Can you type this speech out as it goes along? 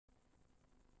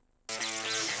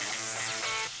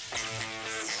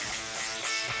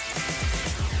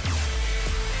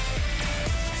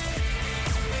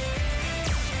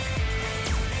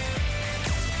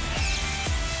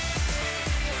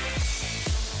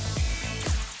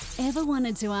Ever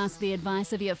wanted to ask the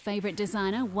advice of your favourite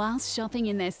designer whilst shopping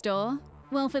in their store?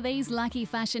 Well, for these lucky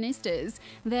fashionistas,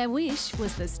 their wish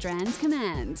was the Strand's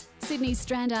command. Sydney's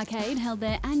Strand Arcade held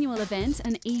their annual event,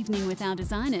 An Evening with Our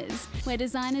Designers, where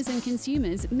designers and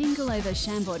consumers mingle over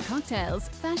Chambord cocktails,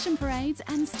 fashion parades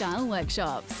and style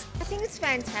workshops. I think it's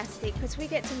fantastic because we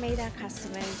get to meet our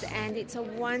customers, and it's a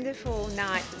wonderful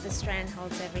night that the Strand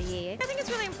holds every year. I think it's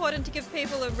really important to give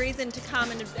people a reason to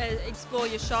come and explore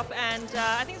your shop, and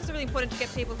I think it's really important to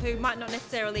get people who might not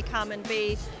necessarily come and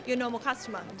be your normal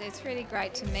customer. It's really great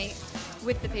to meet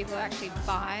with the people who actually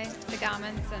buy the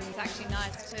garments, and it's actually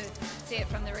nice to see it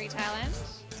from the retail end.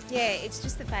 Yeah, it's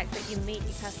just the fact that you meet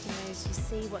your customers, you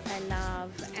see what they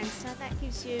love, and so that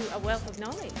gives you a wealth of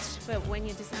knowledge for when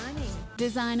you're designing.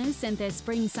 Designers sent their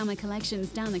spring-summer collections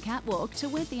down the catwalk to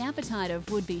whet the appetite of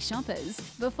would-be shoppers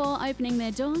before opening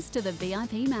their doors to the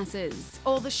VIP masses.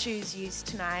 All the shoes used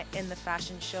tonight in the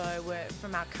fashion show were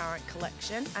from our current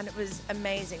collection, and it was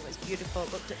amazing, it was beautiful,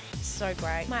 it looked so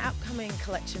great. My upcoming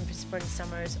collection for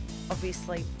spring-summer is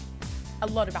obviously a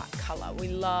lot about colour. We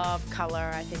love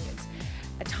colour. I think it's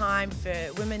a time for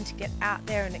women to get out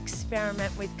there and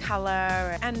experiment with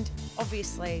colour, and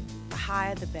obviously the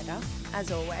higher the better,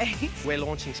 as always. We're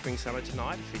launching Spring Summer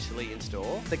tonight officially in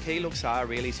store. The key looks are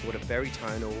really sort of very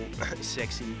tonal,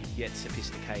 sexy yet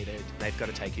sophisticated. They've got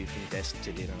to take you from desk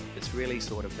to dinner. It's really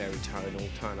sort of very tonal,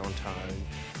 tone on tone,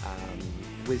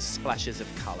 with splashes of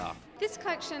colour. This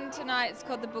collection tonight is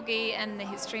called The Boogie and the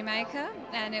History Maker,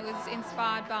 and it was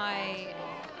inspired by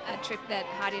a trip that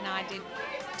Heidi and I did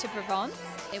to Provence.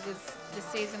 The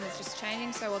season was just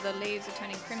changing, so all the leaves are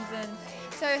turning crimson.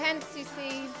 So hence you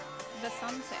see the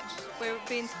sunset. We've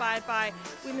been inspired by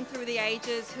women through the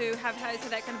ages who have had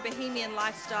that kind of bohemian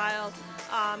lifestyle,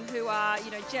 who are,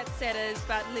 jet setters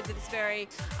but live this very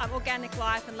organic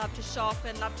life and love to shop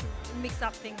and love to mix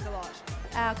up things a lot.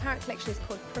 Our current collection is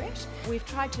called Pret. We've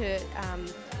tried to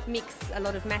mix a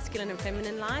lot of masculine and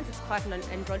feminine lines. It's quite an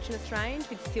androgynous range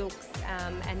with silks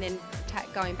and then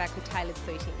going back with tailored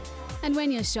suiting. And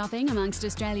when you're shopping amongst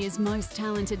Australia's most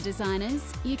talented designers,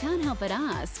 you can't help but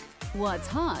ask, what's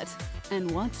hot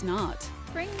and what's not?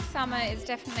 Spring summer is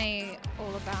definitely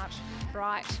all about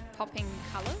bright, popping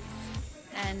colours,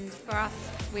 and for us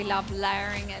we love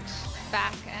layering it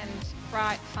back and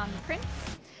bright, fun prints,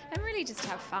 and really just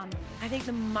have fun. I think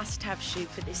the must-have shoe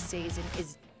for this season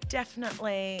is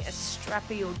definitely a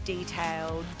strappy or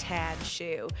detailed tan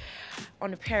shoe.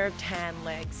 On a pair of tan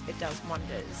legs, it does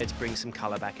wonders. It's bring some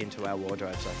colour back into our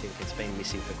wardrobes. I think it's been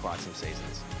missing for quite some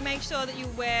seasons. Make sure that you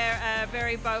wear a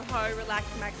very boho,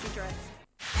 relaxed maxi dress.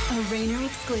 Arena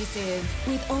Exclusive,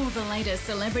 with all the latest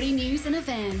celebrity news and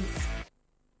events.